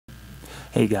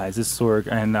Hey guys, it's Sorg,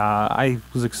 and I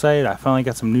was excited. I finally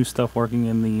got some new stuff working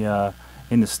in the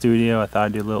studio. I thought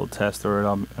I'd do a little test throw it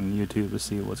on YouTube to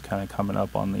see what's kind of coming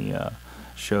up on the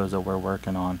shows that we're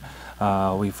working on.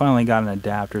 We finally got an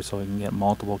adapter so we can get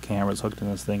multiple cameras hooked in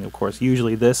this thing. Of course,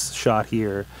 usually this shot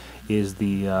here is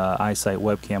the iSight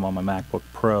webcam on my MacBook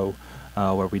Pro,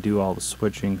 where we do all the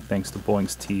switching thanks to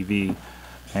Boing's TV.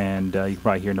 And you can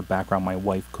probably hear in the background my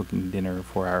wife cooking dinner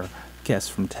for our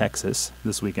guests from Texas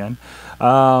this weekend.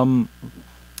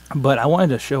 But I wanted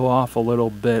to show off a little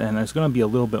bit, and there's going to be a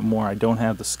little bit more. I don't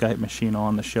have the Skype machine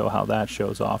on to show how that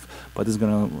shows off, but this is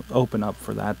going to open up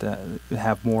for that to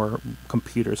have more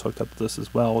computers hooked up to this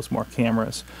as well as more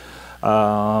cameras.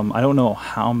 I don't know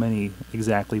how many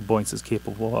exactly Boinks is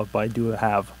capable of, but I do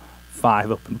have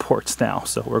 5 open ports now,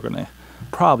 so we're going to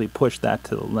probably push that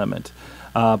to the limit.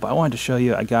 But I wanted to show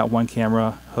you, I got one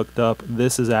camera hooked up.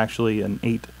 This is actually an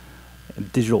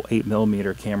digital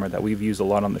 8mm camera that we've used a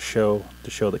lot on the show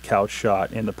to show the couch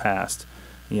shot in the past.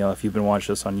 You know, if you've been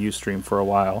watching us on Ustream for a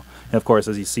while. And of course,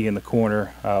 as you see in the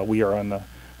corner, we are on the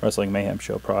Wrestling Mayhem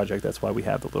Show project. That's why we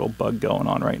have the little bug going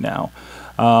on right now.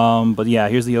 But yeah,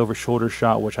 here's the over-shoulder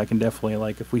shot, which I can definitely,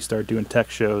 like, if we start doing tech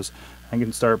shows, I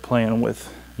can start playing with,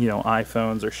 you know,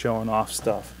 iPhones or showing off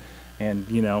stuff. And,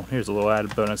 you know, here's a little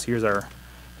added bonus. Here's our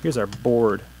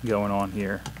board going on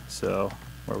here. So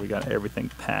where we got everything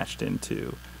patched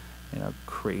into in a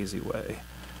crazy way.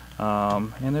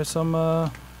 And there's some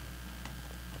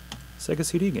Sega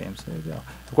CD games. There you go.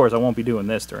 Of course, I won't be doing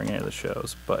this during any of the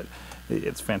shows, but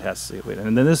it's fantastic.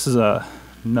 And then this is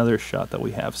another shot that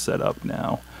we have set up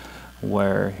now,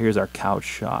 where here's our couch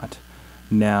shot.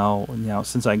 Now,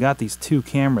 since I got these 2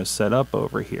 cameras set up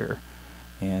over here,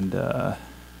 and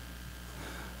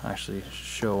actually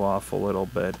show off a little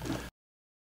bit.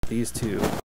 These 2.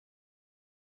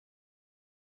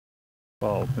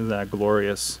 Well, isn't that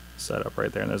glorious setup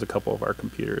right there? And there's a couple of our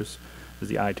computers. There's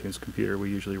the iTunes computer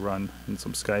we usually run, and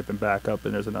some Skype and backup,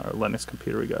 and there's another Linux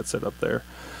computer we got set up there.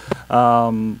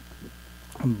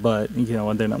 But, you know,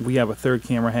 and then we have a 3rd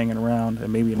camera hanging around,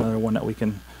 and maybe another one that we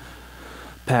can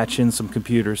patch in some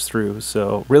computers through.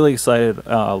 So, really excited.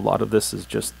 A lot of this is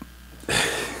just...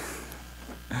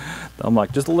 I'm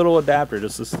like, just a little adapter,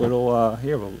 just this little,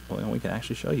 here, we can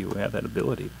actually show you, we have that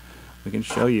ability. We can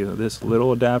show you this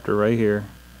little adapter right here.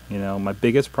 You know, my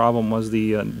biggest problem was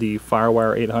the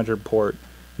FireWire 800 port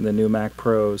in the new Mac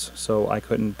Pros, so I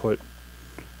couldn't put,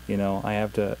 you know, I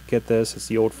have to get this, it's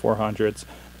the old 400s,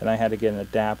 then I had to get an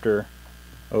adapter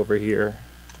over here.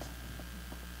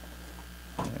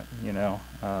 You know,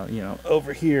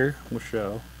 over here we'll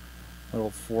show a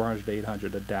little 400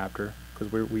 800 adapter,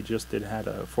 because we just had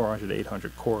a 400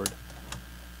 800 cord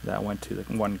that went to the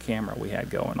one camera we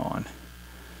had going on.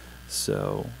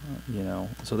 So, you know,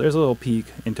 so there's a little peek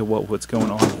into what's going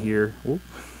on here.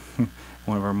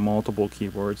 One of our multiple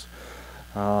keyboards.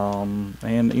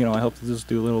 And, you know, I hope to just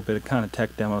do a little bit of kind of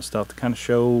tech demo stuff to kind of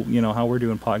show, you know, how we're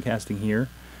doing podcasting here,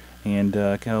 and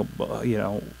kind of, you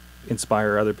know,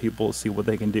 inspire other people to see what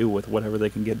they can do with whatever they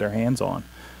can get their hands on.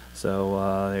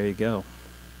 So, there you go.